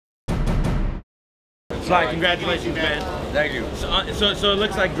Sly, congratulations, man. Thank you. So it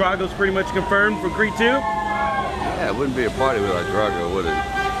looks like Drago's pretty much confirmed for Creed 2? Yeah, it wouldn't be a party without Drago, would it?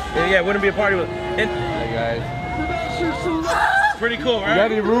 Yeah, it wouldn't be a party with. And hey guys. Pretty cool, right? You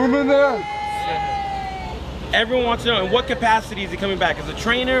got any room in there? Everyone wants to know, in what capacity is he coming back? As a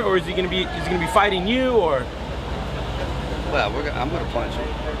trainer, or is he gonna be fighting you, or? Well, I'm gonna punch him.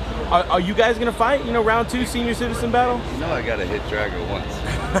 Are you guys gonna fight? You know, round 2 senior citizen battle? You know I gotta hit Drago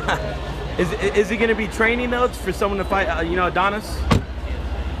once. Is it gonna be training notes for someone to fight? You know, Adonis?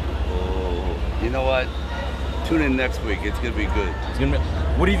 Oh, you know what? Tune in next week. It's gonna be good. It's gonna be,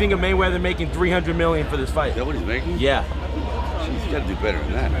 what do you think of Mayweather making $300 million for this fight? Is that what he's making? Yeah. Jeez, you gotta do better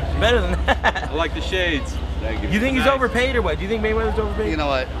than that. Better than that. I like the shades. Thank you. You think he's overpaid or what? Do you think Mayweather's overpaid? You know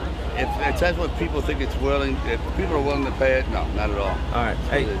what? If that's what people think it's willing, if people are willing to pay it, no, not at all. All right.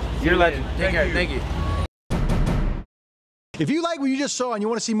 Hey, you're a legend. Take care. Thank you. If you like what you just saw and you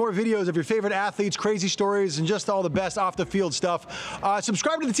want to see more videos of your favorite athletes, crazy stories, and just all the best off-the-field stuff,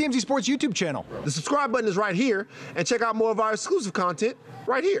 subscribe to the TMZ Sports YouTube channel. The subscribe button is right here, and check out more of our exclusive content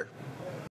right here.